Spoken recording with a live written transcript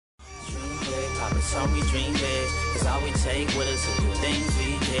mama told me dream big. Cause all we take with us is the things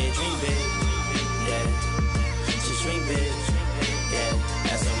we did. Dream big, yeah. Just dream big, yeah.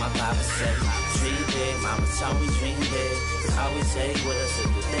 That's what my papa said. Dream big, mama told me dream big. Cause all we take with us is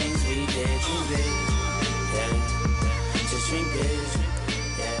the things we did. Dream big, yeah. Just dream big,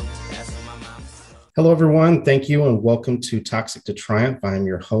 yeah. That's what my mama said. Hello, everyone. Thank you and welcome to Toxic to Triumph. I'm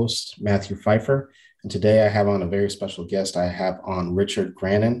your host, Matthew Pfeiffer. And today I have on a very special guest. I have on Richard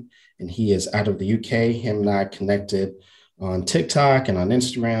Grannon, and he is out of the UK. Him and I connected on TikTok and on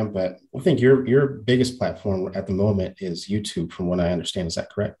Instagram, but I think your biggest platform at the moment is YouTube, from what I understand. Is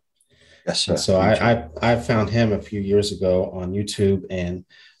that correct? Yes, sir. And so I found him a few years ago on YouTube, and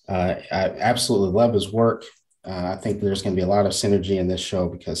I absolutely love his work. I think there's going to be a lot of synergy in this show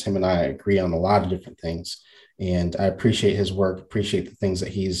because him and I agree on a lot of different things. And I appreciate his work, appreciate the things that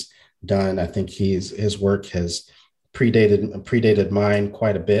he's done. I think his work has predated mine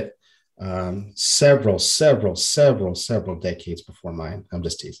quite a bit. Several decades before mine. I'm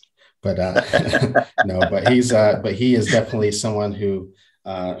just teasing. But no, but he is definitely someone who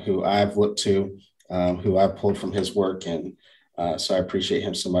I've looked to, who I've pulled from his work, and so I appreciate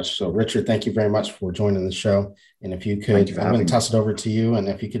him so much. So Richard, thank you very much for joining the show. And if you could, I'm going to toss it over to you. And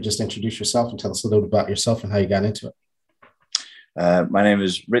if you could just introduce yourself and tell us a little bit about yourself and how you got into it. My name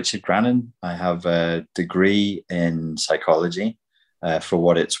is Richard Grannon. I have a degree in psychology, for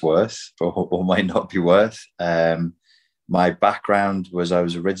what it's worth, or might not be worth. My background was I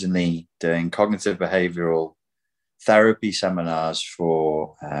was originally doing cognitive behavioral therapy seminars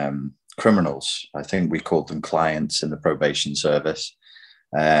for criminals. I think we called them clients in the probation service.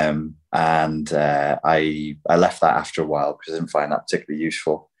 I left that after a while because I didn't find that particularly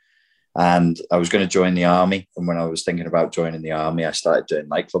useful. And I was going to join the army. And when I was thinking about joining the army, I started doing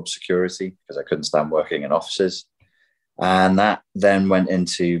nightclub security because I couldn't stand working in offices. And that then went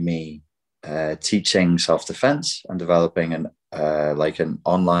into me teaching self-defense and developing an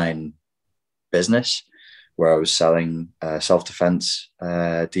online business where I was selling self-defense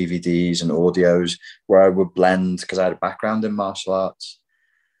DVDs and audios, where I would blend, because I had a background in martial arts,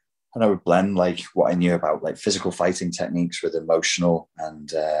 and I would blend like what I knew about like physical fighting techniques with emotional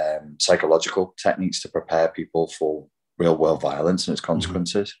and psychological techniques to prepare people for real world violence and its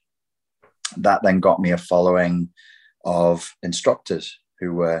consequences. Mm-hmm. That then got me a following of instructors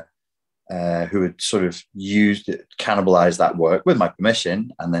who had sort of cannibalized that work with my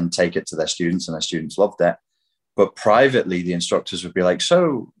permission and then take it to their students, and their students loved it. But privately, the instructors would be like,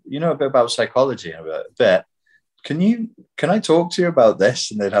 so, you know a bit about psychology? And I'd be like, a bit. Can I talk to you about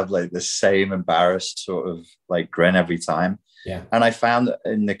this? And they'd have like the same embarrassed sort of like grin every time. Yeah. And I found that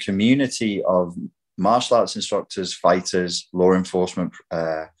in the community of martial arts instructors, fighters, law enforcement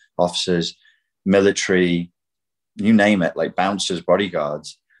officers, military, you name it, like bouncers,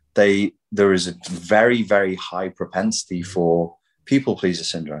 bodyguards, there is a very, very high propensity for people pleaser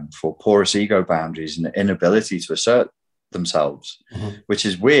syndrome, for porous ego boundaries and inability to assert themselves, mm-hmm. which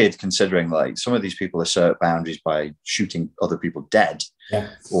is weird considering like some of these people assert boundaries by shooting other people dead, yeah.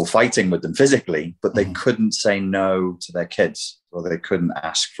 or fighting with them physically, but they mm-hmm. couldn't say no to their kids, or they couldn't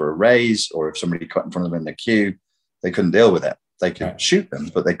ask for a raise, or if somebody cut in front of them in the queue, they couldn't deal with it. They could right. shoot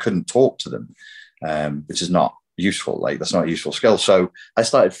them, but they couldn't talk to them, which is not useful. Like that's not a useful skill. So I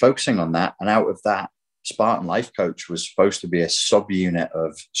started focusing on that. And out of that, Spartan Life Coach was supposed to be a subunit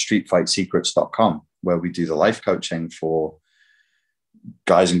of streetfightsecrets.com, where we do the life coaching for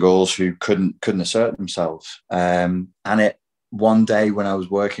guys and girls who couldn't assert themselves. And one day when I was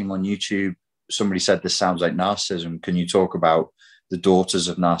working on YouTube, somebody said, this sounds like narcissism. Can you talk about the daughters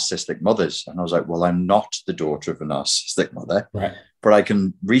of narcissistic mothers? And I was like, well, I'm not the daughter of a narcissistic mother, right. but I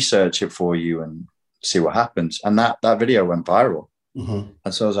can research it for you and see what happens. And that video went viral. Mm-hmm.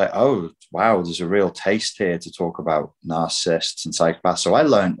 And so I was like, oh, wow, there's a real taste here to talk about narcissists and psychopaths. So I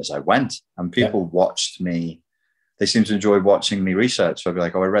learned as I went, and people watched me. They seemed to enjoy watching me research. So I'd be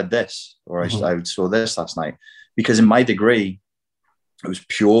like, oh, I read this, or mm-hmm. I saw this last night. Because in my degree, it was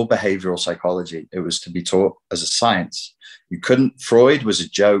pure behavioral psychology. It was to be taught as a science. Freud was a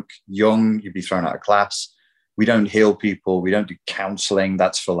joke. Jung, you'd be thrown out of class. We don't heal people. We don't do counseling.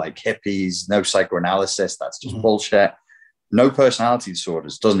 That's for like hippies. No psychoanalysis. That's just mm-hmm. bullshit. No personality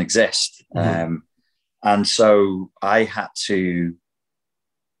disorders, doesn't exist. Mm-hmm. And so I had to,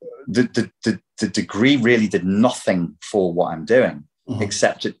 the degree really did nothing for what I'm doing, mm-hmm.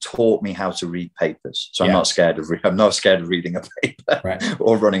 except it taught me how to read papers. So I'm not scared of reading a paper right.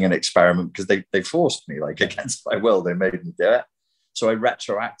 or running an experiment, because they forced me, like against my will, they made me do it. So I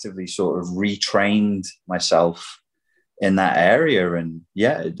retroactively sort of retrained myself in that area. And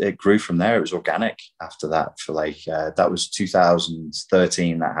yeah, it grew from there. It was organic after that for like, that was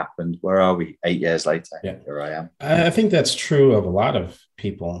 2013 that happened. Where are we? 8 years later, here I am. I think that's true of a lot of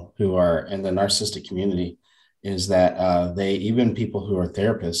people who are in the narcissistic community, is that they, even people who are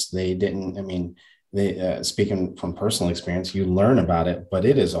therapists, they didn't, I mean, they, speaking from personal experience, you learn about it, but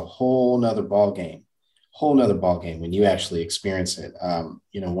it is a whole nother ball game when you actually experience it.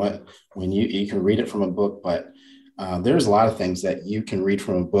 You know what, when you can read it from a book, but there's a lot of things that you can read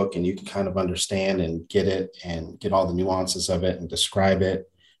from a book and you can kind of understand and get it and get all the nuances of it and describe it,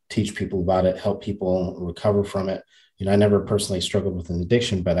 teach people about it, help people recover from it. You know, I never personally struggled with an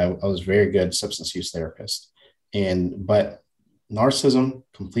addiction, but I was very good substance use therapist. But narcissism,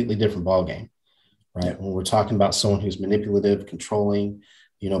 completely different ballgame, right? Yeah. When we're talking about someone who's manipulative, controlling,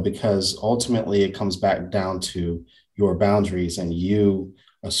 you know, because ultimately it comes back down to your boundaries and you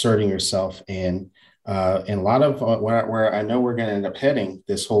asserting yourself. And a lot of where I know we're going to end up heading,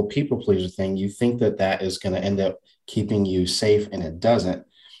 this whole people pleaser thing, you think that is going to end up keeping you safe, and it doesn't.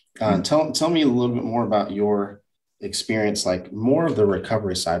 Tell me a little bit more about your experience, like more of the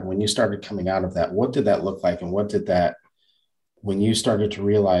recovery side. When you started coming out of that, what did that look like? And what did that, when you started to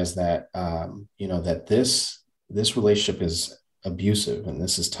realize that, you know, that this relationship is abusive and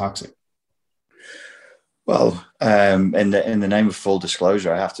this is toxic? Well, in the name of full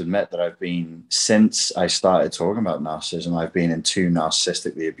disclosure, I have to admit that I've been, since I started talking about narcissism, I've been in 2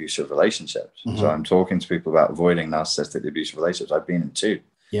 narcissistically abusive relationships. Mm-hmm. So I'm talking to people about avoiding narcissistically abusive relationships. I've been in 2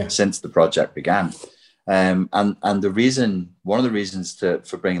 since the project began. And the reason, one of the reasons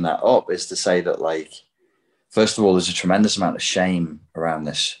for bringing that up is to say that, like, first of all, there's a tremendous amount of shame around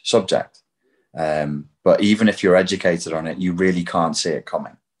this subject. But even if you're educated on it, you really can't see it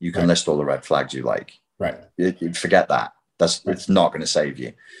coming. You can list all the red flags you like. Right. Forget that. It's not going to save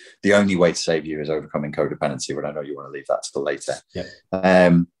you. The only way to save you is overcoming codependency, but I know you want to leave that till later. Yeah.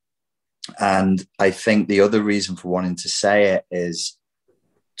 And I think the other reason for wanting to say it is,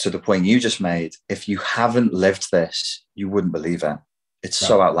 to the point you just made, if you haven't lived this, you wouldn't believe it. It's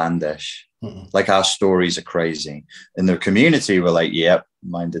so outlandish. Mm-mm. Like, our stories are crazy. In the community, we're like, yep,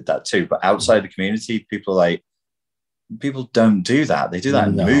 mine did that too. But outside the community, people don't do that. They do that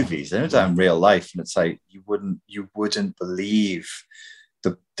in movies. They don't do that in real life. And it's like, you wouldn't believe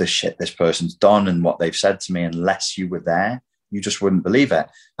the shit this person's done and what they've said to me unless you were there. You just wouldn't believe it.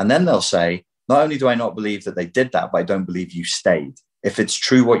 And then they'll say, not only do I not believe that they did that, but I don't believe you stayed. If it's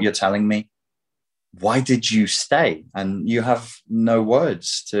true what you're telling me, why did you stay? And you have no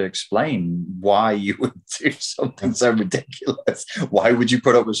words to explain why you would do something so ridiculous. Why would you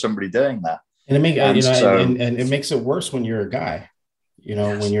put up with somebody doing that? And it makes it worse when you're a guy, you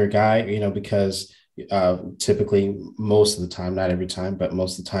know, when you're a guy, you know, because typically, most of the time, not every time, but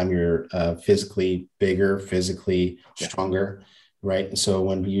most of the time, you're physically bigger, physically stronger, right? And so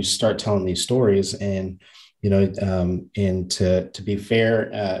when you start telling these stories, and you know, and to be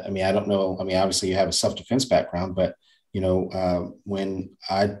fair, I mean, I don't know. I mean, obviously, you have a self-defense background, but you know, when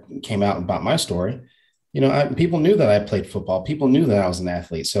I came out about my story, you know, people knew that I played football. People knew that I was an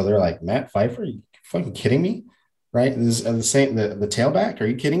athlete. So they're like, Matt Pfeiffer, are you fucking kidding me? Right? This is the same, the tailback. Are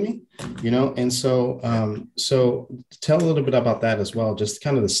you kidding me? You know? And so, so tell a little bit about that as well. Just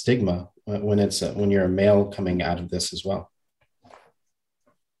kind of the stigma when you're a male coming out of this as well.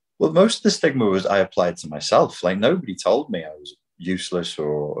 Well, most of the stigma was I applied to myself. Like, nobody told me I was useless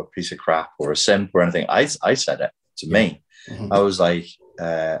or a piece of crap or a simp or anything. I said it to me. Mm-hmm. I was like,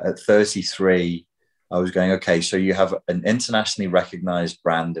 at 33, I was going, okay, so you have an internationally recognized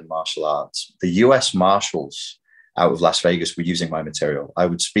brand in martial arts. The US Marshals out of Las Vegas were using my material. I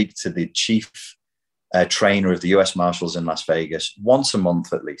would speak to the chief trainer of the US Marshals in Las Vegas once a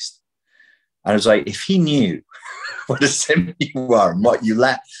month at least. And I was like, if he knew what a simp you are and what you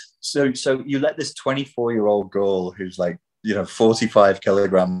let, so you let this 24-year-old girl who's like, you know, 45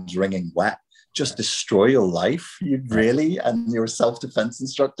 kilograms wringing wet just destroy your life, you really, and you're a self-defense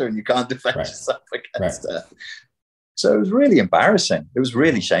instructor and you can't defend yourself against her. So it was really embarrassing. It was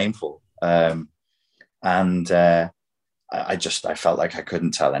really shameful. I felt like I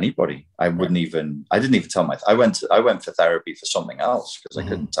couldn't tell anybody. I didn't even tell I went for therapy for something else because I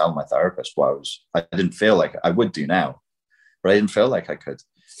couldn't tell my therapist I didn't feel like I would do now, but I didn't feel like I could.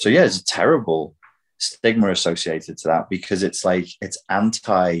 So yeah, it's a terrible stigma associated to that because it's like, it's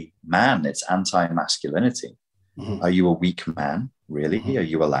anti-man, it's anti-masculinity. Mm-hmm. Are you a weak man? Really? Mm-hmm. Are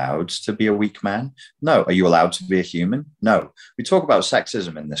you allowed to be a weak man? No. Are you allowed to be a human? No. We talk about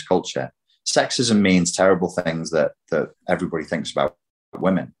sexism in this culture. Sexism means terrible things that everybody thinks about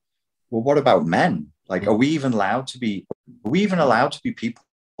women. Well, what about men? Like, are we even allowed to be people?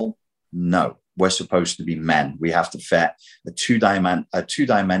 No. we're supposed to be men. We have to fit a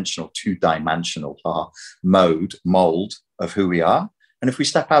two-dimensional mold of who we are. And if we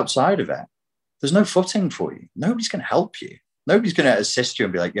step outside of it, there's no footing for you. Nobody's going to help you. Nobody's going to assist you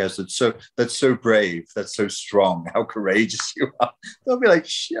and be like, yes, that's so brave. That's so strong. How courageous you are. They'll be like,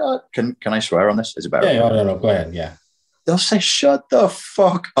 shut. Can I swear on this? Is it better? Yeah, no, go ahead. Yeah. They'll say, shut the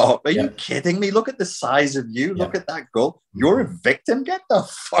fuck up. Are you kidding me? Look at the size of you. Look at that goal. You're a victim. Get the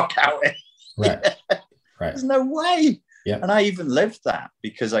fuck out of here. Right. Right. There's no way. Yeah. And I even lived that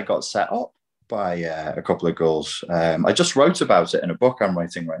because I got set up by a couple of girls. I just wrote about it in a book I'm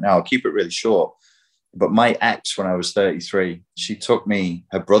writing right now. I'll keep it really short. But my ex, when I was 33, she took me,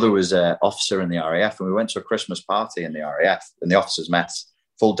 her brother was an officer in the RAF, and we went to a Christmas party in the RAF, in the officers' mess,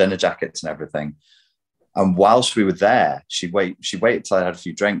 full dinner jackets and everything. And whilst we were there, she waited till I had a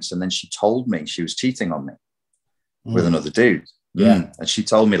few drinks, and then she told me she was cheating on me with another dude. Yeah. And she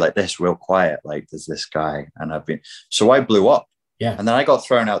told me like this, real quiet, like, there's this guy. And so I blew up. Yeah. And then I got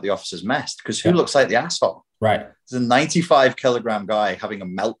thrown out the officer's mess because who looks like the asshole? Right. There's a 95-kilogram guy having a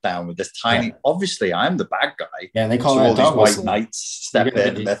meltdown with this tiny, obviously I'm the bad guy. Yeah. And they call so that all dog these white whistling. knights step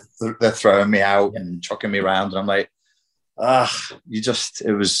in, and they're throwing me out and chucking me around. And I'm like, it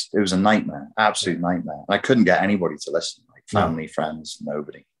was a nightmare, absolute nightmare. And I couldn't get anybody to listen, like family, friends,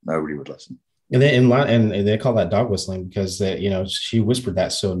 nobody would listen. And they call that dog whistling because she whispered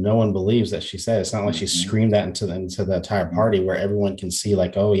that, so no one believes that she said it. It's not like she screamed that into the entire party where everyone can see,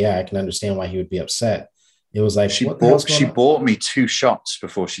 like, oh yeah, I can understand why he would be upset. It was like she bought me 2 shots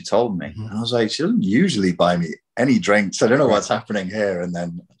before she told me. And I was like, she doesn't usually buy me any drinks. I don't know what's happening here. And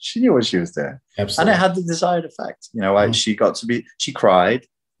then she knew what she was doing. Absolutely. And it had the desired effect. She cried,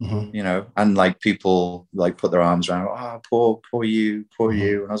 and like people like put their arms around, poor you.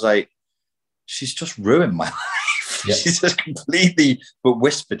 And I was like, she's just ruined my life. Yep. She's just completely, but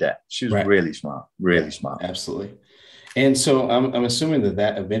whispered it. She was really smart, smart. Absolutely. And so I'm assuming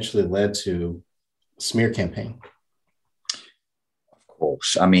that eventually led to smear campaign. Of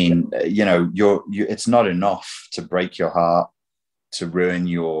course. I mean, it's not enough to break your heart, to ruin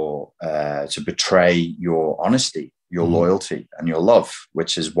to betray your honesty, your loyalty and your love,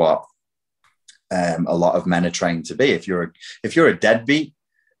 which is what a lot of men are trained to be. If you're a deadbeat,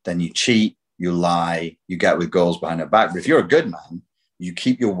 then you cheat, you lie, you get with girls behind her back. But if you're a good man, you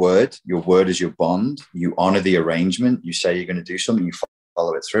keep your word is your bond, you honor the arrangement, you say you're going to do something, you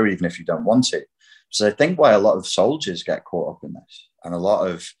follow it through, even if you don't want to. So I think why a lot of soldiers get caught up in this, and a lot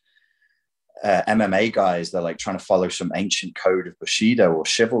of MMA guys, they're like trying to follow some ancient code of Bushido or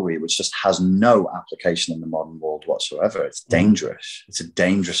chivalry, which just has no application in the modern world whatsoever. It's dangerous. It's a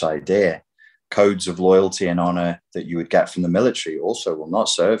dangerous idea. Codes of loyalty and honor that you would get from the military also will not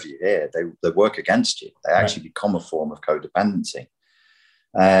serve you here. They work against you. They actually become a form of codependency.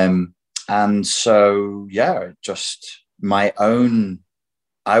 And so,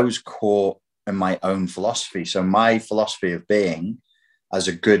 I was caught in my own philosophy. So my philosophy of being as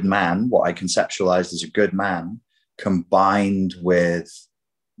a good man, what I conceptualized as a good man, combined with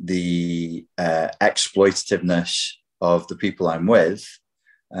the exploitativeness of the people I'm with,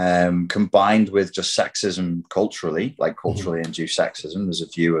 combined with just sexism culturally, like culturally induced sexism. There's a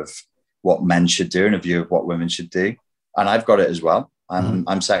view of what men should do and a view of what women should do. And I've got it as well. I'm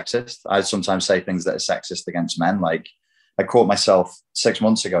sexist. I sometimes say things that are sexist against men. Like I caught myself 6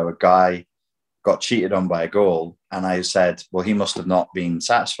 months ago, a guy got cheated on by a girl. And I said, well, he must have not been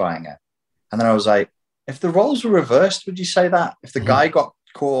satisfying her. And then I was like, if the roles were reversed, would you say that? If the guy got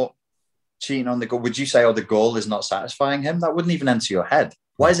caught cheating on the girl, would you say, oh, the girl is not satisfying him? That wouldn't even enter your head.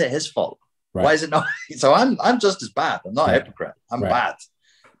 Why is it his fault? Right. Why is it not? So I'm just as bad. I'm not a hypocrite. I'm bad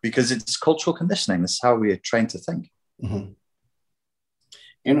because it's cultural conditioning. This is how we are trained to think. Mm-hmm.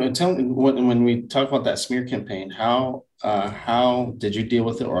 And tell me, when we talk about that smear campaign, how did you deal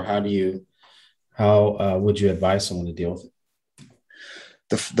with it, or how would you advise someone to deal with it?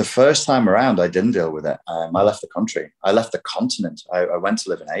 The first time around, I didn't deal with it. I left the country. I left the continent. I went to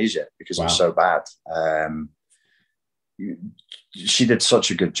live in Asia because it was so bad. She did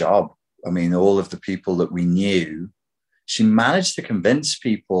such a good job. I mean, all of the people that we knew, she managed to convince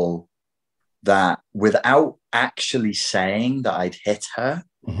people that without actually saying that I'd hit her,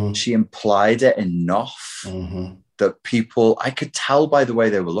 she implied it enough that people, I could tell by the way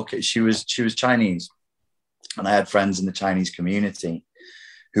they were looking. She was Chinese, and I had friends in the Chinese community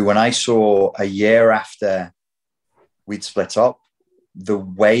who, when I saw a year after we'd split up, the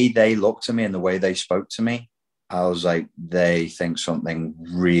way they looked at me and the way they spoke to me, I was like, they think something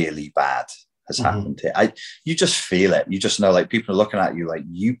really bad has happened here. You just feel it. You just know, like, people are looking at you like,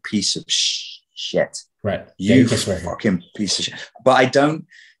 you piece of shit. Right. You fucking piece of shit. But I don't,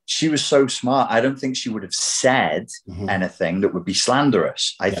 she was so smart. I don't think she would have said anything that would be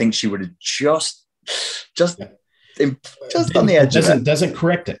slanderous. I think she would have just on the edge of it. Doesn't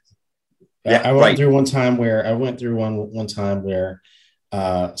correct it. Yeah, I went through one time where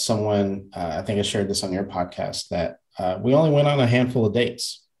someone, I think I shared this on your podcast, that we only went on a handful of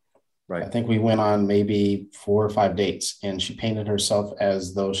dates. Right. I think we went on maybe 4 or 5 dates, and she painted herself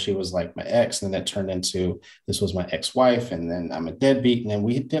as though she was like my ex. And then it turned into, this was my ex-wife, and then I'm a deadbeat. And then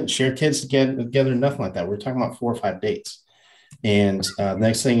we didn't share kids together, nothing like that. We're talking about 4 or 5 dates. And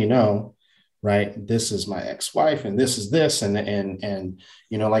next thing you know, right, this is my ex-wife, and this is this. And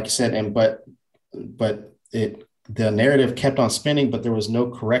you know, like you said, but the narrative kept on spinning, but there was no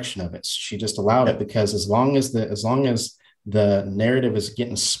correction of it. She just allowed it, because as long as the narrative is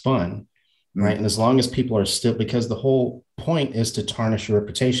getting spun, right, and as long as people are still, because the whole point is to tarnish your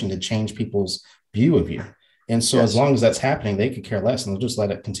reputation, to change people's view of you. And so as long as that's happening, they could care less, and they'll just let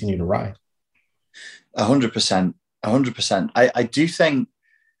it continue to ride. 100%. I do think,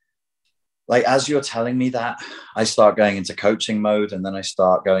 like, as you're telling me that, I start going into coaching mode, and then I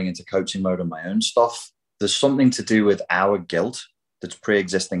start going into coaching mode on my own stuff. There's something to do with our guilt, that's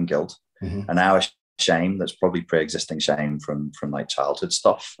pre-existing guilt, and our shame, that's probably pre-existing shame from like childhood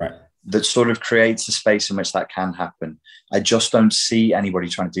stuff, right, that sort of creates a space in which that can happen. I just don't see anybody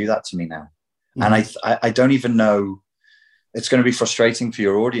trying to do that to me now. And I don't even know, it's going to be frustrating for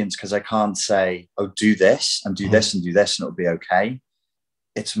your audience, because I can't say, oh, do this and do this and do this and it'll be okay.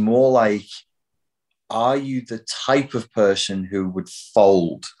 It's more like, are you the type of person who would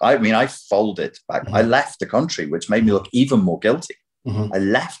fold? I mean, I folded back. I left the country, which made me look even more guilty. I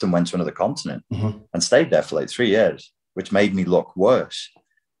left and went to another continent and stayed there for like 3 years, which made me look worse.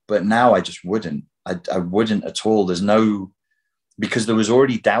 But now I just wouldn't. I wouldn't at all. There's no, because there was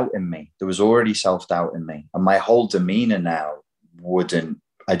already doubt in me. There was already self-doubt in me. And my whole demeanor now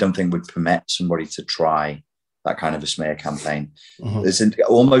I don't think would permit somebody to try that kind of a smear campaign. There's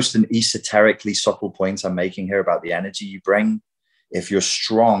almost an esoterically subtle point I'm making here about the energy you bring. If you're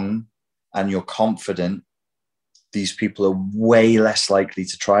strong and you're confident, these people are way less likely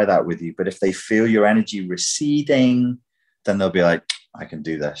to try that with you. But if they feel your energy receding, then they'll be like, I can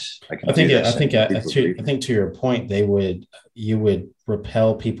do this. I think to your point, you would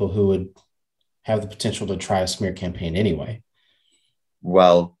repel people who would have the potential to try a smear campaign anyway.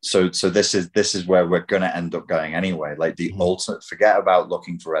 Well, so this is where we're going to end up going anyway. Like the ultimate, forget about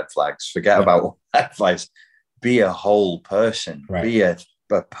looking for red flags, forget about advice, be a whole person, be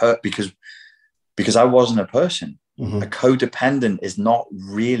because I wasn't a person. A codependent is not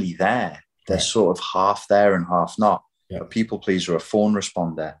really there. They're sort of half there and half not. A people pleaser, a fawn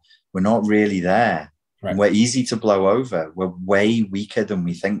responder. We're not really there. Right. We're easy to blow over. We're way weaker than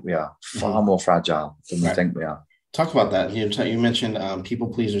we think we are. Far more fragile than we think we are. Talk about that. You mentioned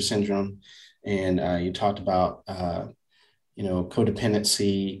people pleaser syndrome, and you talked about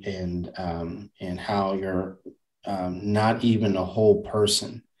codependency and how you're not even a whole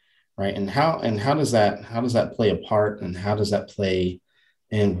person. Right. And how does that play a part, and how does that play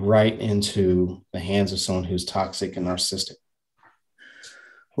right into the hands of someone who's toxic and narcissistic?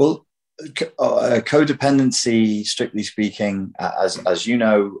 Well, codependency, strictly speaking, as you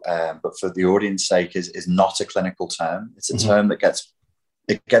know, but for the audience sake, is not a clinical term. It's a term that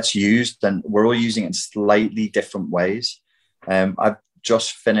gets used, and we're all using it in slightly different ways. I've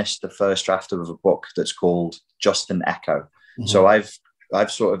just finished the first draft of a book that's called Just an Echo. So I've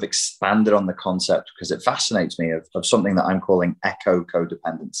sort of expanded on the concept because it fascinates me of something that I'm calling echo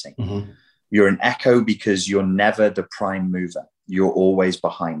codependency. You're an echo because you're never the prime mover. You're always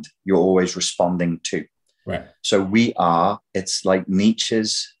behind. You're always responding to. Right. So it's like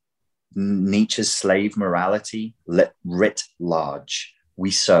Nietzsche's slave morality writ large.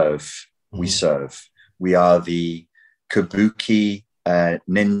 We serve. We are the kabuki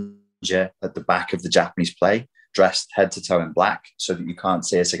ninja at the back of the Japanese play, dressed head to toe in black so that you can't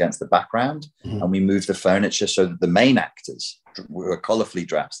see us against the background. And we move the furniture so that the main actors, who are colorfully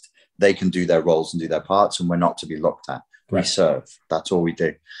dressed, they can do their roles and do their parts, and we're not to be looked at. Right. We serve. That's all we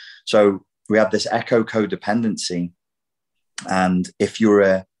do. So we have this echo codependency. And if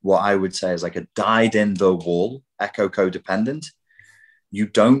you're what I would say is like a dyed in the wall echo codependent, you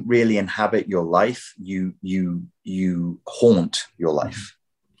don't really inhabit your life. You haunt your life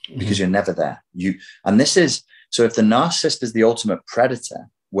because you're never there. So if the narcissist is the ultimate predator,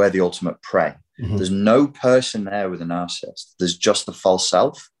 we're the ultimate prey. There's no person there with a narcissist. There's just the false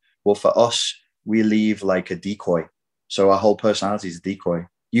self. Well, for us, we leave like a decoy. So our whole personality is a decoy.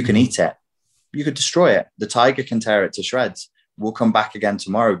 You can eat it. You could destroy it. The tiger can tear it to shreds. We'll come back again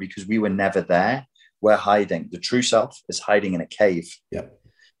tomorrow because we were never there. We're hiding. The true self is hiding in a cave.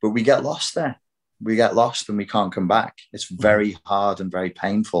 but we get lost there. We get lost and we can't come back. It's very hard and very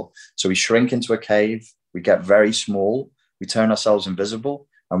painful. So we shrink into a cave, we get very small, we turn ourselves invisible,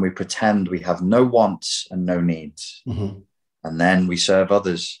 and we pretend we have no wants and no needs. Mm-hmm. And then we serve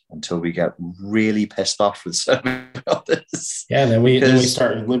others until we get really pissed off with serving others. Yeah, then we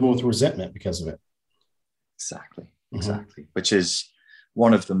start living with resentment because of it. Exactly. Which is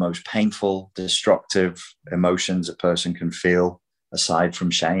one of the most painful, destructive emotions a person can feel, aside from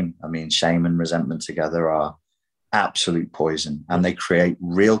shame. I mean, shame and resentment together are absolute poison, and they create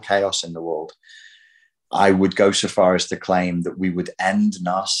real chaos in the world. I would go so far as to claim that we would end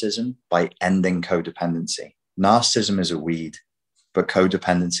narcissism by ending codependency. Narcissism is a weed, but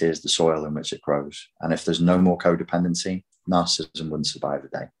codependency is the soil in which it grows. And if there's no more codependency, narcissism wouldn't survive a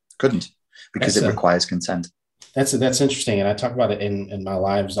day. Couldn't, because it requires consent. That's interesting. And I talk about it in my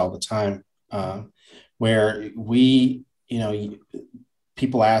lives all the time, where we,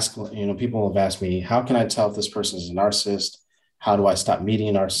 people ask, people have asked me, how can I tell if this person is a narcissist? How do I stop meeting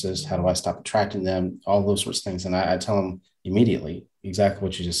a narcissist? How do I stop attracting them? All those sorts of things. And I tell them immediately exactly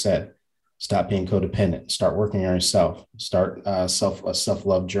what you just said. Stop being codependent. Start working on yourself. Start a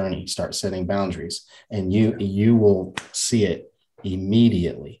self-love journey. Start setting boundaries, and you will see it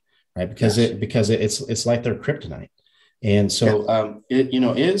immediately, right? Because it's like their kryptonite. And so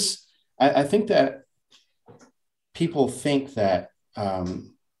I think that people think that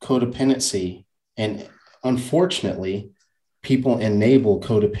codependency, and unfortunately, people enable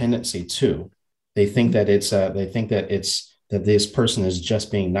codependency too. They think that that this person is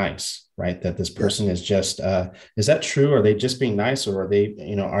just being nice, right? That this person is just, is that true? Are they just being nice, or are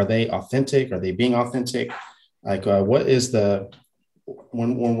they authentic? Are they being authentic? Like, what is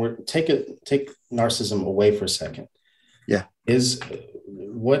when we're take narcissism away for a second? Yeah.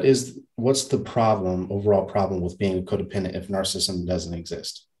 What's the overall problem with being codependent if narcissism doesn't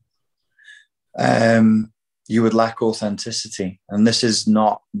exist? You would lack authenticity. And this is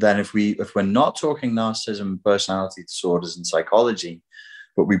not then, if we're not talking narcissism, personality disorders and psychology,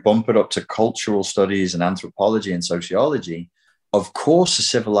 but we bump it up to cultural studies and anthropology and sociology, of course, a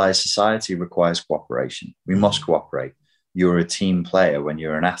civilized society requires cooperation. We must cooperate. You're a team player when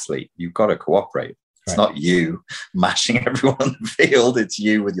you're an athlete. You've got to cooperate. It's not you mashing everyone on the field. It's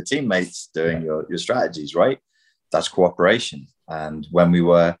you with your teammates doing your strategies, right? That's cooperation. And when we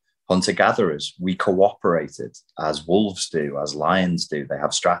were hunter-gatherers, we cooperated as wolves do, as lions do. They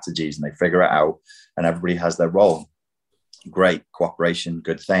have strategies and they figure it out, and everybody has their role. Great. Cooperation,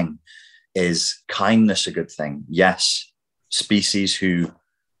 good thing. Is kindness a good thing? Yes. Species who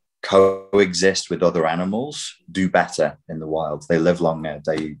coexist with other animals do better in the wild. They live longer.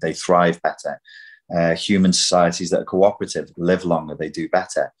 They thrive better. Human societies that are cooperative live longer. They do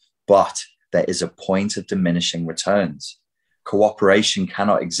better. But there is a point of diminishing returns. Cooperation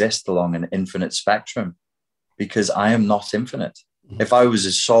cannot exist along an infinite spectrum, because I am not infinite. If I was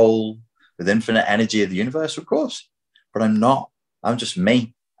a soul with infinite energy of the universe, of course, but I'm not. I'm just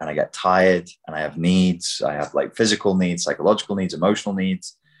me, and I get tired, and I have needs. I have like physical needs, psychological needs, emotional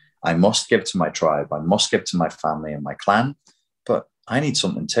needs. I must give to my tribe. I must give to my family and my clan, but I need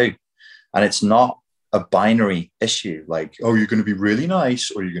something too. And it's not a binary issue like, oh, you're going to be really nice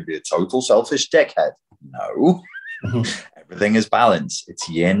or you're going to be a total selfish dickhead. No. Everything is balance. It's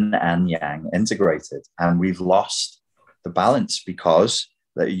yin and yang integrated. And we've lost the balance because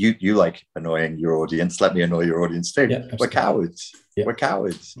you like annoying your audience. Let me annoy your audience too. Yeah, we're cowards. Yeah. We're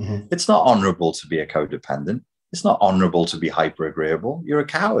cowards. Mm-hmm. It's not honorable to be a codependent. It's not honorable to be hyper agreeable. You're a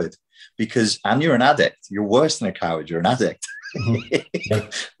coward and you're an addict. You're worse than a coward. You're an addict. Mm-hmm.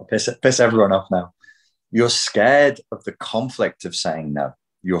 I'll piss everyone off now. You're scared of the conflict of saying no.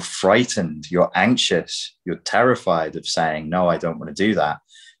 You're frightened, you're anxious, you're terrified of saying, no, I don't want to do that.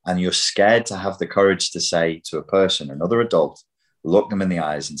 And you're scared to have the courage to say to a person, another adult, look them in the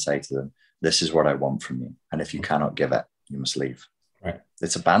eyes and say to them, this is what I want from you. And if you cannot give it, you must leave. Right.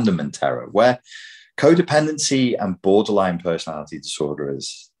 It's abandonment terror, where codependency and borderline personality disorder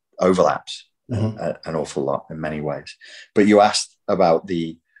overlaps an awful lot in many ways. But you asked about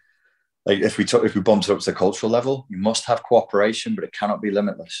if we bump it up to the cultural level, you must have cooperation, but it cannot be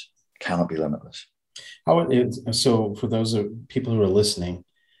limitless. It cannot be limitless. So for those people who are listening,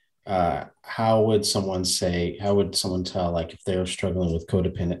 how would someone tell, like, if they're struggling with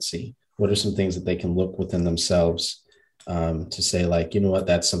codependency, what are some things that they can look within themselves to say, like, you know what,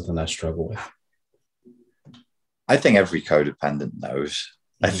 that's something I struggle with? I think every codependent knows.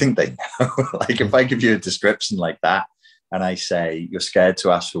 Mm-hmm. I think they know. Like, if I give you a description like that, and I say, you're scared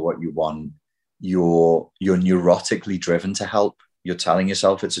to ask for what you want, you're neurotically driven to help. You're telling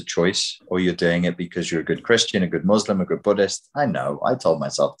yourself it's a choice, or you're doing it because you're a good Christian, a good Muslim, a good Buddhist. I know. I told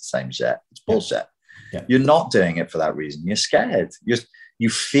myself the same shit. It's bullshit. Yeah. You're not doing it for that reason. You're scared. You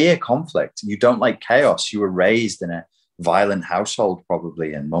fear conflict. You don't like chaos. You were raised in a violent household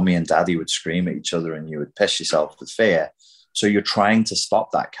probably, and mommy and daddy would scream at each other and you would piss yourself with fear. So you're trying to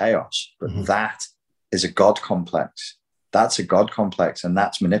stop that chaos. But that is a God complex. That's a God complex, and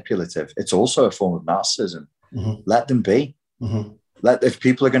that's manipulative. It's also a form of narcissism. Let them be. If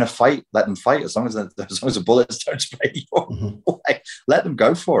people are going to fight, let them fight. As long as the bullets don't spray your way, let them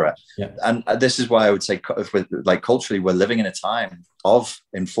go for it. Yeah. And this is why I would say, like culturally, we're living in a time of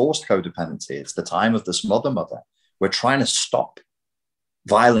enforced codependency. It's the time of the smother mother. We're trying to stop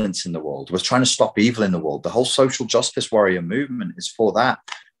violence in the world. We're trying to stop evil in the world. The whole social justice warrior movement is for that.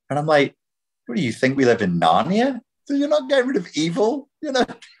 And I'm like, what do you think? We live in Narnia? So you're not getting rid of evil. You know,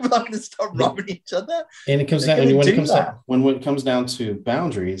 people are going to start robbing each other. And it comes down, when it comes down to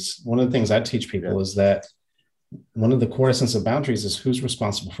boundaries, one of the things I teach people is that one of the core essence of boundaries is who's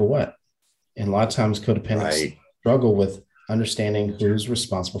responsible for what. And a lot of times codependents struggle with understanding who's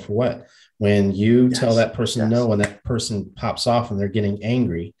responsible for what. When you tell that person no, and that person pops off and they're getting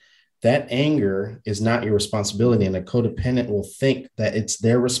angry, that anger is not your responsibility. And a codependent will think that it's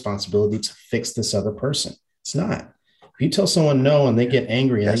their responsibility to fix this other person. It's not. If you tell someone no and they get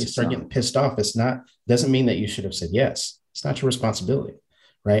angry and they start getting pissed off, doesn't mean that you should have said yes. It's not your responsibility,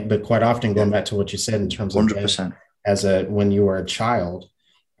 right? But quite often, going back to what you said in terms of 100%. When you were a child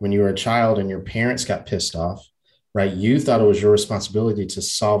and your parents got pissed off, right? You thought it was your responsibility to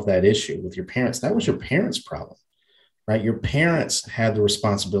solve that issue with your parents. That was your parents' problem, right? Your parents had the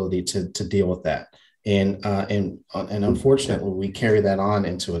responsibility to deal with that, and unfortunately, we carry that on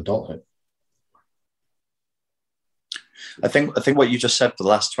into adulthood. I think what you just said for the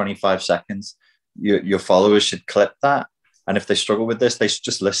last 25 seconds, your followers should clip that. And if they struggle with this, they should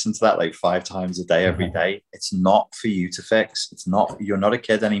just listen to that like 5 times a day, every day. It's not for you to fix. You're not a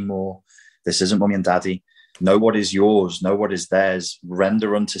kid anymore. This isn't mommy and daddy. Know what is yours. Know what is theirs.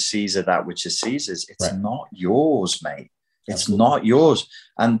 Render unto Caesar that which is Caesar's. It's not yours, mate. It's not yours.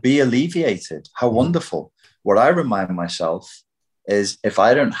 And be alleviated. How wonderful. What I remind myself is if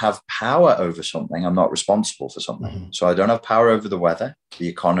I don't have power over something, I'm not responsible for something. So I don't have power over the weather, the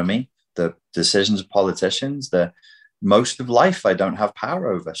economy, the decisions of politicians, the most of life I don't have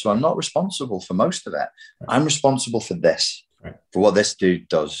power over. So I'm not responsible for most of it. I'm responsible for this, for what this dude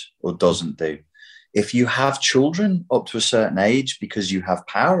does or doesn't do. If you have children up to a certain age, because you have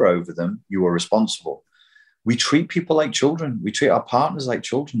power over them, you are responsible. We treat people like children. We treat our partners like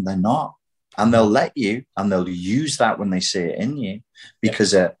children. They're not. And they'll let you, and they'll use that when they see it in you,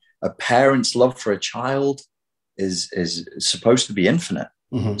 because a parent's love for a child is supposed to be infinite.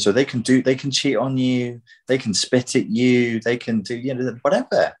 So they can cheat on you, they can spit at you, they can do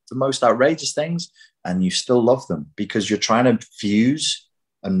whatever, the most outrageous things, and you still love them because you're trying to fuse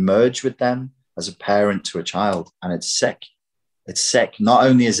and merge with them as a parent to a child, and it's sick. It's sick. Not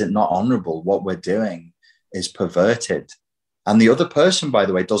only is it not honorable, what we're doing is perverted. And the other person, by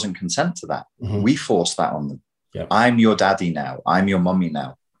the way, doesn't consent to that. We force that on them. I'm your daddy now. I'm your mommy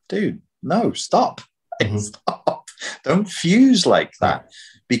now. Dude, no, stop. Stop. Don't fuse like that,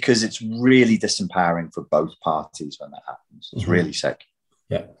 because it's really disempowering for both parties when that happens. It's really sick.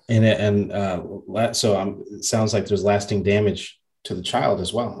 Yeah. So it sounds like there's lasting damage to the child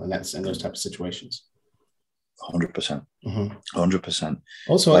as well. And that's in those types of situations. 100%. 100%.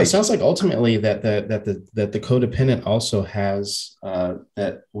 Also, it sounds like ultimately that the codependent also has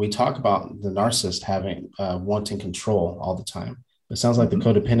that we talk about the narcissist having wanting control all the time. It sounds like the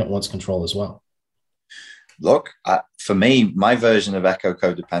codependent wants control as well. Look, for me, my version of echo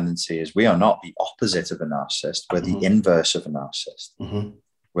codependency is we are not the opposite of a narcissist. We're the inverse of a narcissist.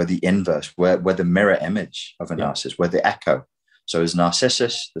 We're the inverse. We're the mirror image of a narcissist. We're the echo. So is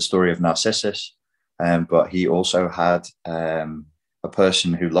Narcissus, the story of Narcissus. But he also had a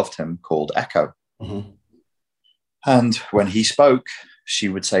person who loved him called Echo. And when he spoke, she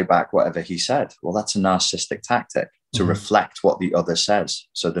would say back whatever he said. Well, that's a narcissistic tactic to reflect what the other says.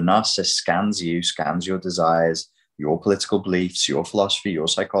 So the narcissist scans you, scans your desires, your political beliefs, your philosophy, your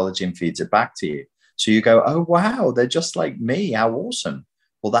psychology, and feeds it back to you. So you go, oh, wow, they're just like me. How awesome.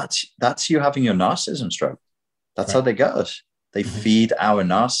 Well, that's you having your narcissism stroke. That's how they get us. They feed our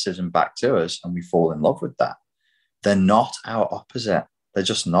narcissism back to us, and we fall in love with that. They're not our opposite. They're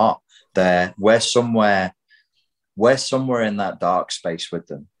just not. We're somewhere in that dark space with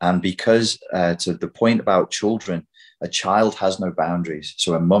them. And because to the point about children, a child has no boundaries.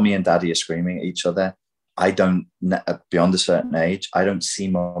 So when mommy and daddy are screaming at each other, beyond a certain age, I don't see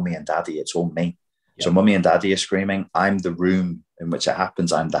mommy and daddy. It's all me. So mommy and daddy are screaming. I'm the room in which it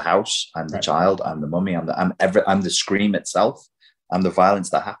happens. I'm the house, I'm the child, I'm the mummy, I'm the scream itself, I'm the violence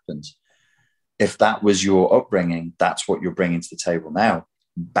that happens. If that was your upbringing, that's what you're bringing to the table now.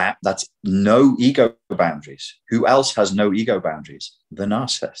 That's no ego boundaries. Who else has no ego boundaries? The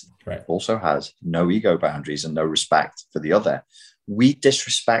narcissist also has no ego boundaries and no respect for the other. We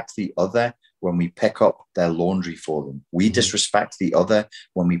disrespect the other when we pick up their laundry for them. We disrespect the other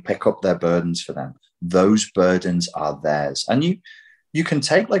when we pick up their burdens for them. Those burdens are theirs. And you can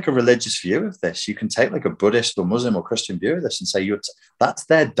take like a religious view of this. You can take like a Buddhist or Muslim or Christian view of this and say, that's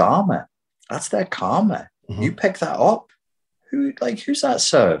their dharma. That's their karma. You pick that up. Who's that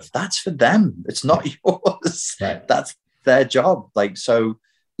serve? That's for them. It's not yours. That's their job. So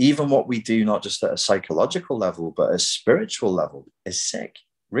even what we do, not just at a psychological level, but a spiritual level, is sick,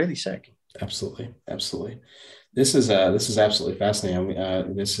 really sick. Absolutely. This is absolutely fascinating.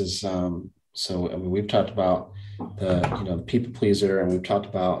 We've talked about the people pleaser, and we've talked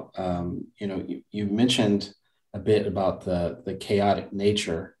about you mentioned a bit about the chaotic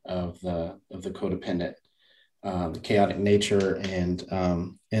nature of the codependent. The chaotic nature, and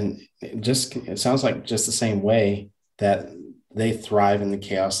it sounds like just the same way that they thrive in the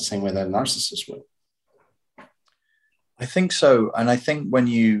chaos, the same way that a narcissist would. I think so. And I think when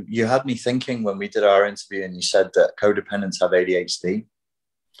you had me thinking when we did our interview and you said that codependents have ADHD.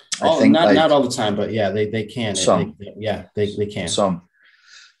 Not all the time, but yeah, they can. Some. They can. Some.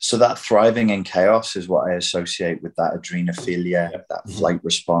 So that thriving in chaos is what I associate with that adrenophilia, that flight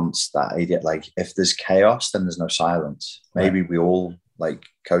response, that idiot. If there's chaos, then there's no silence. Maybe we all, like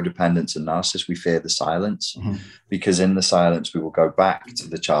codependents and narcissists, we fear the silence because in the silence, we will go back to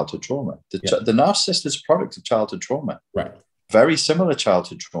the childhood trauma. The narcissist is a product of childhood trauma. Right. Very similar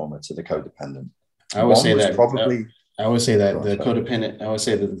childhood trauma to the codependent. I always say that the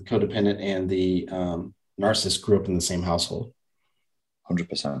codependent and the narcissist grew up in the same household.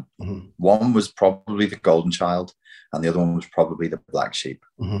 100%. One was probably the golden child and the other one was probably the black sheep.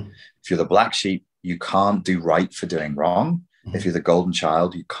 If you're the black sheep, you can't do right for doing wrong. If you're the golden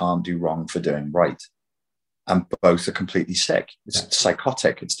child, you can't do wrong for doing right. And both are completely sick. It's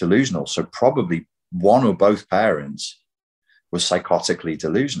psychotic. It's delusional. So probably one or both parents was psychotically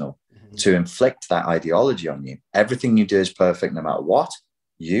delusional to inflict that ideology on you. Everything you do is perfect no matter what,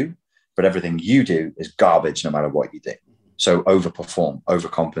 but everything you do is garbage no matter what you do. So overperform,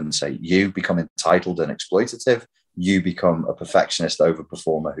 overcompensate. You become entitled and exploitative. You become a perfectionist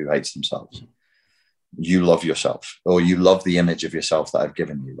overperformer who hates themselves. You love yourself, or you love the image of yourself that I've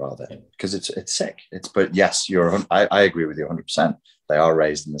given you, rather, because it's sick. But yes, I agree with you 100%. They are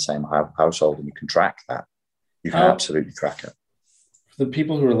raised in the same household, and you can track that. You can absolutely track it. For the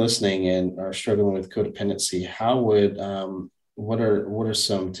people who are listening and are struggling with codependency, how would what are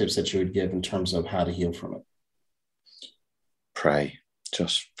some tips that you would give in terms of how to heal from it? Pray.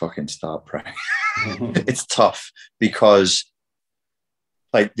 Just fucking start praying. It's tough because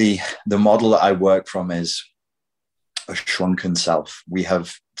like the model that I work from is a shrunken self. We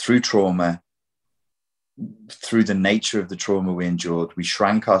have, through trauma, through the nature of the trauma we endured, we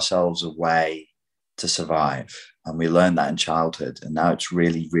shrank ourselves away to survive. And we learned that in childhood. And now it's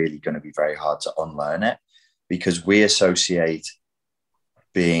really, really going to be very hard to unlearn it because we associate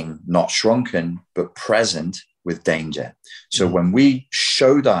being not shrunken, but present with danger. So when we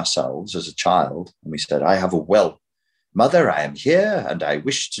showed ourselves as a child and we said, I have a will, Mother, I am here and I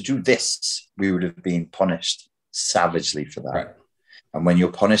wish to do this, we would have been punished savagely for that. Right. And when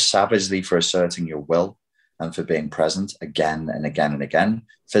you're punished savagely for asserting your will and for being present again and again and again,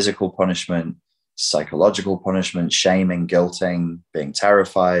 physical punishment, psychological punishment, shaming, guilting, being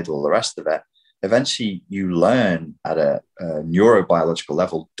terrified, all the rest of it, eventually you learn at a neurobiological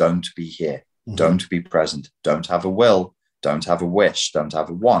level, don't be here, don't be present, don't have a will, don't have a wish, don't have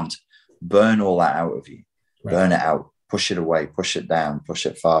a want, burn all that out of you, burn it out. Push it away, push it down, push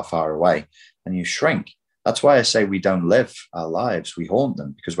it far, far away, and you shrink. That's why I say we don't live our lives. We haunt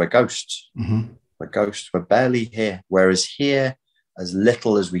them because we're ghosts. We're ghosts. We're barely here. Whereas here, as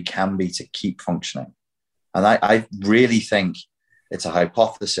little as we can be to keep functioning. And I really think it's a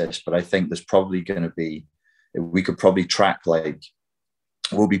hypothesis, but I think there's probably going to be, we could probably track, like,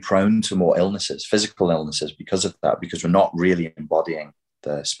 we'll be prone to more illnesses, physical illnesses because of that, because we're not really embodying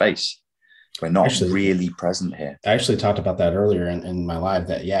the space. We're not really present here. I actually talked about that earlier in my live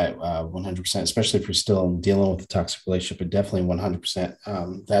that, 100%, especially if you're still dealing with a toxic relationship, but definitely 100%.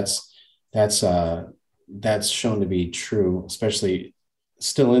 That's shown to be true, especially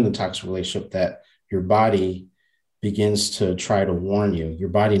still in the toxic relationship, that your body begins to try to warn you. Your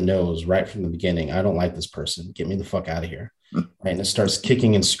body knows right from the beginning, I don't like this person. Get me the fuck out of here. Right. And it starts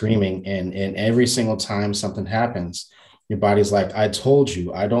kicking and screaming. And every single time something happens, your body's like, I told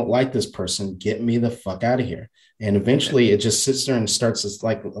you, I don't like this person. Get me the fuck out of here. And eventually it just sits there and starts as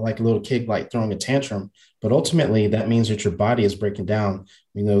like a little kid, like throwing a tantrum. But ultimately that means that your body is breaking down,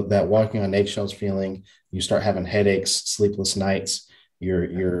 that walking on eggshells feeling, you start having headaches, sleepless nights,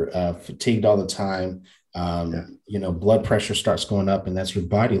 you're fatigued all the time. Blood pressure starts going up, and that's your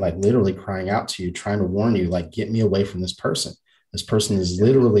body like literally crying out to you, trying to warn you, like, get me away from this person. This person is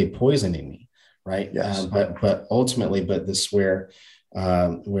literally poisoning me. Right. Yes. But ultimately, this is where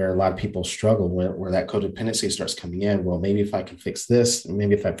a lot of people struggle, where that codependency starts coming in. Well, maybe if I can fix this,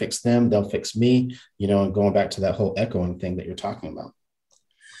 maybe if I fix them, they'll fix me, and going back to that whole echoing thing that you're talking about.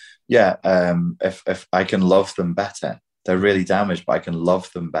 Yeah. If I can love them better, they're really damaged, but I can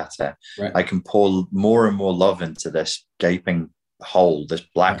love them better. Right. I can pour more and more love into this gaping hole, this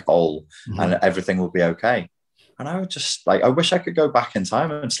black hole, and everything will be okay. And I would just I wish I could go back in time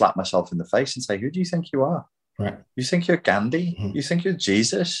and slap myself in the face and say, who do you think you are? Right. You think you're Gandhi? You think you're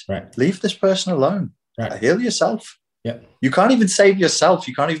Jesus? Right. Leave this person alone. Right. Heal yourself. Yeah. You can't even save yourself.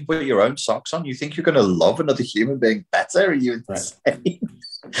 You can't even put your own socks on. You think you're going to love another human being better? Are you insane? Right.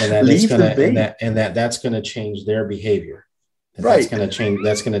 And Leave them be. That's going to change their behavior. Right. That's going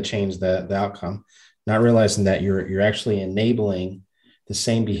to change the outcome. Not realizing that you're actually enabling the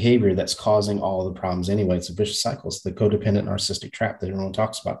same behavior that's causing all the problems anyway. It's a vicious cycle. It's the codependent narcissistic trap that everyone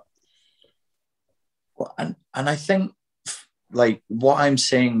talks about. Well, and I think like what I'm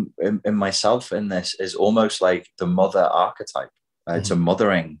seeing in myself in this is almost like the mother archetype. It's a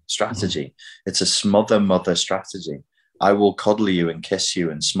mothering strategy. It's a smother mother strategy. I will cuddle you and kiss you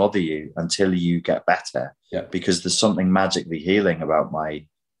and smother you until you get better. Yeah. Because there's something magically healing about my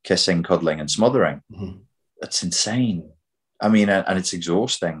kissing, cuddling, and smothering. That's insane. I mean, and it's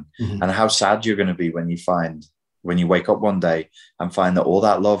exhausting. And how sad you're going to be when you wake up one day and find that all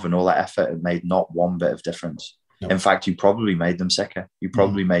that love and all that effort had made not one bit of difference. Nope. In fact, you probably made them sicker. You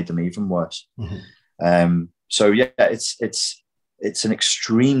probably made them even worse. So yeah, it's an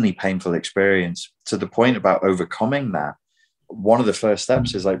extremely painful experience, to the point about overcoming that. One of the first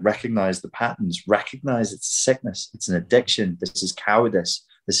steps is like recognize the patterns, recognize it's a sickness. It's an addiction. This is cowardice.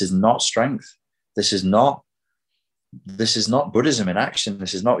 This is not strength. This is not Buddhism in action.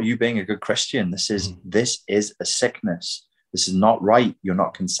 This is not you being a good Christian. This is a sickness. This is not right. You're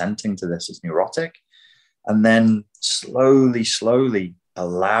not consenting to this. It's neurotic. And then slowly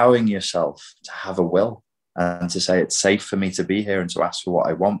allowing yourself to have a will and to say it's safe for me to be here and to ask for what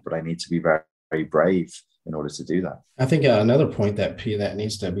I want, but I need to be very, very brave in order to do that. I think another point that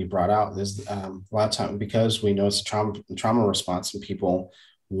needs to be brought out is a lot of time, because we know it's a trauma response and people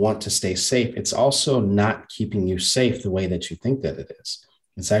want to stay safe. It's also not keeping you safe the way that you think that it is.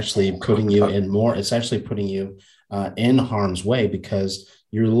 It's actually putting you in harm's way, because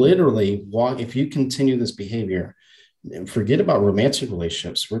you're literally if you continue this behavior, forget about romantic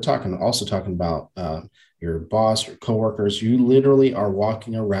relationships. We're also talking about your boss, your coworkers. You literally are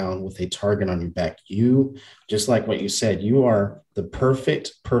walking around with a target on your back. You, just like what you said, you are the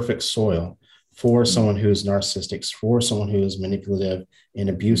perfect soil for someone who is narcissistic, for someone who is manipulative and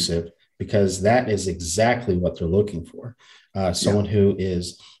abusive, because that is exactly what they're looking for. Someone who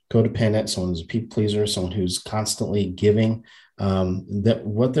is codependent, someone who's a people pleaser, someone who's constantly giving. That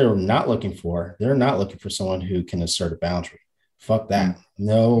what they're not looking for. They're not looking for someone who can assert a boundary. Fuck that.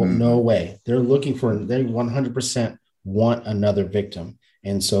 No way. They 100% want another victim.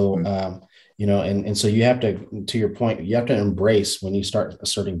 And so, and so you have to your point, you have to embrace, when you start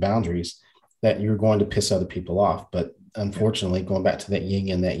asserting boundaries, that you're going to piss other people off. But unfortunately, going back to that yin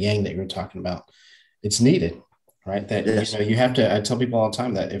and that yang that you're talking about, it's needed, right? That, you have to, I tell people all the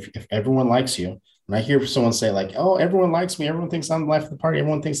time that if everyone likes you, when I hear someone say like, oh, everyone likes me, everyone thinks I'm the life of the party,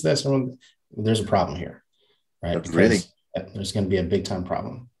 everyone thinks this, there's a problem here, right? Really? There's going to be a big time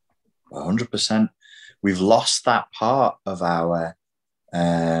problem. 100%. We've lost that part of our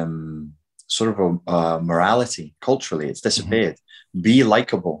sort of morality. Culturally, it's disappeared. Be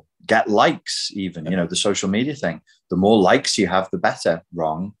likable, get likes, even, the social media thing. The more likes you have, the better.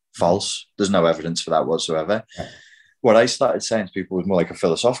 Wrong, false. There's no evidence for that whatsoever. Yeah. What I started saying to people was more like a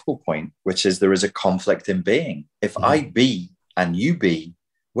philosophical point, which is there is a conflict in being. If I be and you be,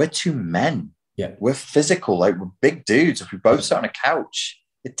 we're two men. Yeah. We're physical, like we're big dudes. If we both sit on a couch,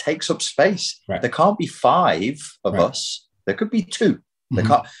 it takes up space. Right. There can't be 5 of us. There could be 2. There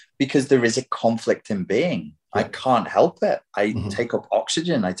can't, because there is a conflict in being. Yeah. I can't help it. I take up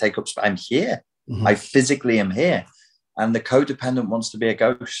oxygen. I take up space. I'm here. I physically am here. And the codependent wants to be a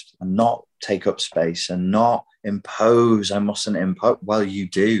ghost and not take up space and not impose. I mustn't impose. Well, you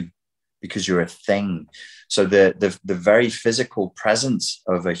do, because you're a thing. So the very physical presence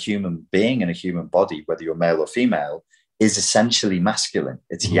of a human being in a human body, whether you're male or female, is essentially masculine.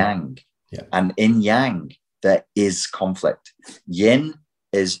 It's yang. Yeah. And in yang, there is conflict. Yin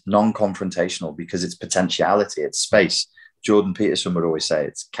is non-confrontational because it's potentiality, it's space. Jordan Peterson would always say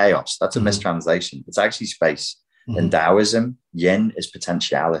it's chaos. That's a mistranslation. It's actually space. In Taoism, yin is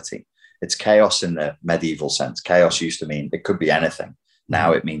potentiality. It's chaos in the medieval sense. Chaos used to mean it could be anything.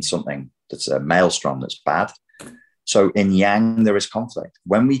 Now it means something that's a maelstrom, that's bad. So in yang, there is conflict.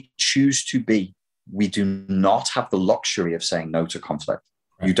 When we choose to be, we do not have the luxury of saying no to conflict.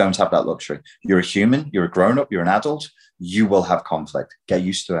 Right. You don't have that luxury. You're a human, you're a grown-up, you're an adult. You will have conflict. Get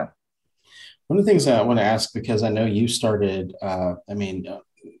used to it. One of the things I want to ask, because I know you started,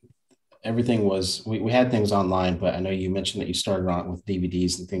 everything was, we had things online, but I know you mentioned that you started on with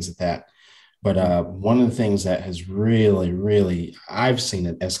DVDs and things like that. But one of the things that has really, I've seen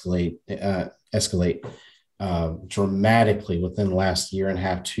it escalate dramatically within the last year and a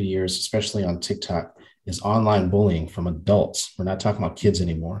half, 2 years, especially on TikTok, is online bullying from adults. We're not talking about kids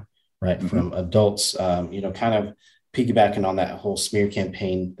anymore, right? From adults, kind of piggybacking on that whole smear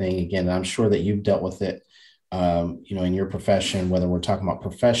campaign thing again. And I'm sure that you've dealt with it, in your profession, whether we're talking about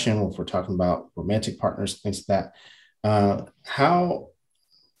profession, or if we're talking about romantic partners, things like that.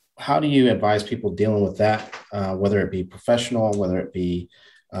 How do you advise people dealing with that, whether it be professional, whether it be,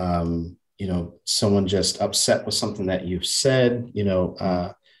 someone just upset with something that you've said,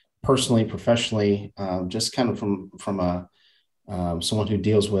 personally, professionally, just kind of from a someone who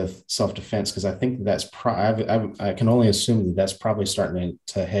deals with self-defense, because I think that's I can only assume that that's probably starting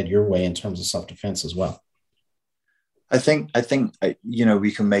to head your way in terms of self-defense as well. I think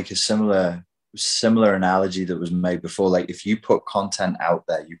we can make a similar analogy that was made before. Like if you put content out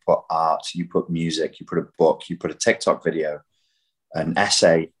there, you put art, you put music, you put a book, you put a TikTok video, an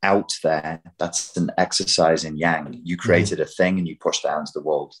essay out there, that's an exercise in yang. You created a thing and you pushed it out into the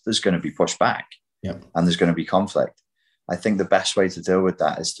world. There's going to be pushback, and there's going to be conflict. I think the best way to deal with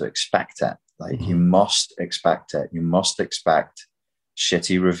that is to expect it. Like you must expect it. You must expect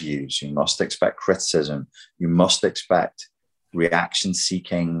shitty reviews. You must expect criticism. You must expect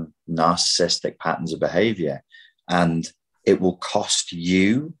reaction-seeking, narcissistic patterns of behavior. And it will cost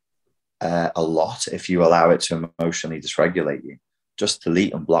you a lot if you allow it to emotionally dysregulate you. Just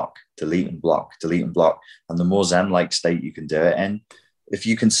delete and block, delete and block, delete and block. And the more Zen-like state you can do it in, if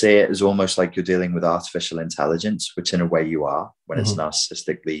you can see it as almost like you're dealing with artificial intelligence, which in a way you are, when it's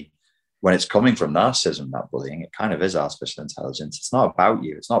narcissistically, when it's coming from narcissism, that bullying, it kind of is artificial intelligence. It's not about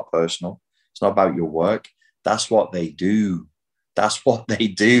you. It's not personal. It's not about your work. That's what they do. That's what they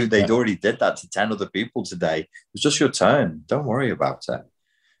do. They'd already did that to 10 other people today. It's just your turn. Don't worry about it.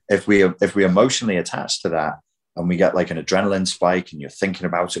 If we emotionally attach to that and we get like an adrenaline spike and you're thinking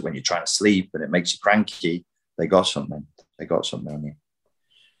about it when you're trying to sleep and it makes you cranky, they got something. They got something on you.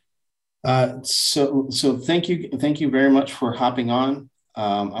 So thank you very much for hopping on.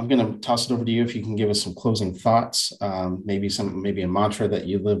 I'm going to toss it over to you if you can give us some closing thoughts, maybe a mantra that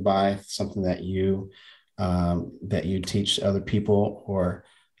you live by, something that you teach other people, or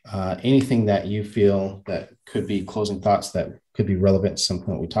anything that you feel that could be closing thoughts that could be relevant to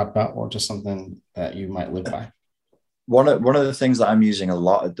something that we talked about, or just something that you might live by. One of the things that I'm using a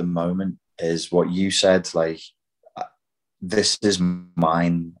lot at the moment is what you said, like, this is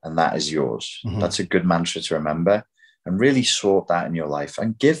mine and that is yours. That's a good mantra to remember, and really sort that in your life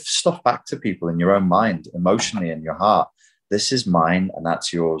and give stuff back to people in your own mind, emotionally, in your heart. This is mine and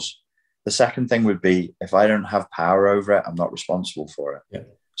that's yours. The second thing would be, if I don't have power over it, I'm not responsible for it. Yeah.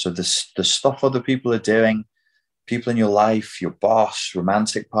 So the stuff other people are doing, people in your life, your boss,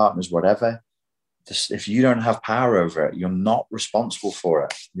 romantic partners, whatever, if you don't have power over it, you're not responsible for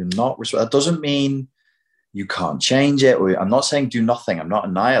it. That doesn't mean you can't change it. Or I'm not saying do nothing. I'm not a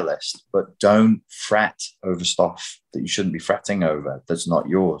nihilist, but don't fret over stuff that you shouldn't be fretting over. That's not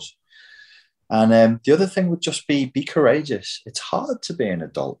yours. And the other thing would just be courageous. It's hard to be an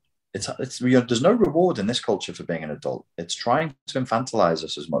adult. There's no reward in this culture for being an adult. It's trying to infantilize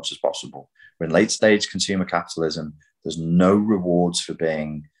us as much as possible. We're in late stage consumer capitalism. There's no rewards for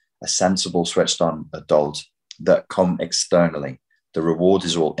being a sensible, switched on adult that come externally. The reward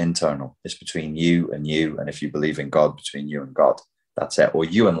is all internal. It's between you, and if you believe in God, between you and God. That's it. Or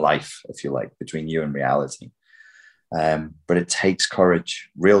you and life, if you like, between you and reality. But it takes courage,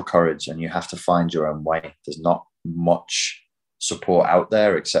 real courage, and you have to find your own way. There's not much support out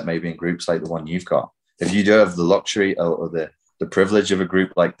there, except maybe in groups like the one you've got. If you do have the luxury or the privilege of a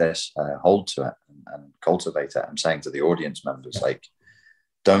group like this, hold to it and cultivate it. I'm saying to the audience members, like,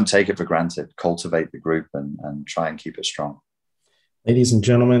 don't take it for granted. Cultivate the group and try and keep it strong. Ladies and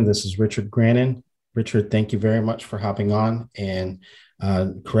gentlemen, this is Richard Grannon. Richard, thank you very much for hopping on. And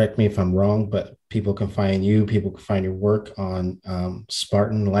Correct me if I'm wrong, but people can find you, people can find your work on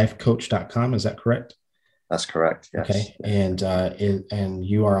SpartanLifeCoach.com. Is that correct? That's correct. Yes. Okay. And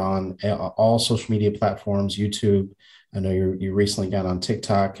you are on all social media platforms, YouTube. I know you recently got on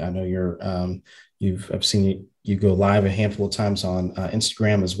TikTok. I know I've seen you go live a handful of times on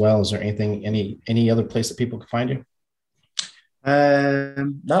Instagram as well. Is there any other place that people can find you?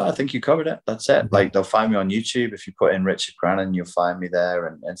 No, I think you covered it. That's it. Okay. Like, they'll find me on YouTube. If you put in Richard Grannon, you'll find me there,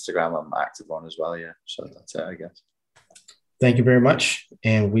 and Instagram I'm active on as well. Yeah. So that's it, I guess. Thank you very much.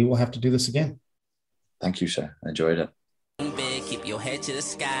 And we will have to do this again. Thank you, sir. I enjoyed it. Big, keep your head to the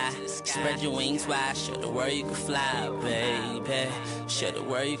sky. Spread your wings wide. Show the world you can fly, baby. Show the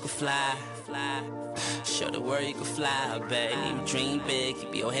world you can fly. Show the world you can fly, baby. Dream big,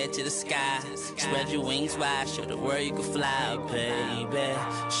 keep your head to the sky. Spread your wings wide. Show the world you can fly, baby.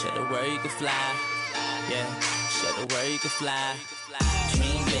 Show the world you can fly. Yeah. Show the world you can fly.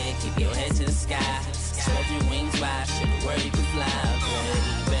 Dream big, keep your head to the sky. Spread your wings wide. Show the world you can fly,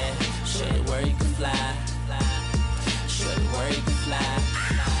 baby. Show the world you can fly. Show the world you can fly.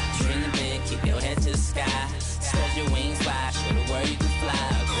 Dream big, keep your head to the sky. Spread your wings wide. Show the world you can fly,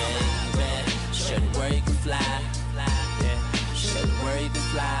 baby. Show the world you can fly. Yeah. Show the world you can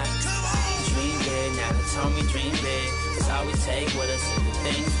fly. Dream big, now they told me dream big. It's all we take with us and the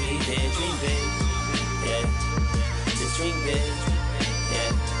things we did. Dream big, yeah. Just dream big,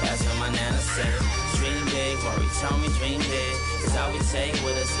 yeah. That's what my nana said. Dream big, Maury told me dream big. It's all we take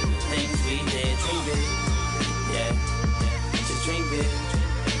with us and the things we did. Dream big, yeah.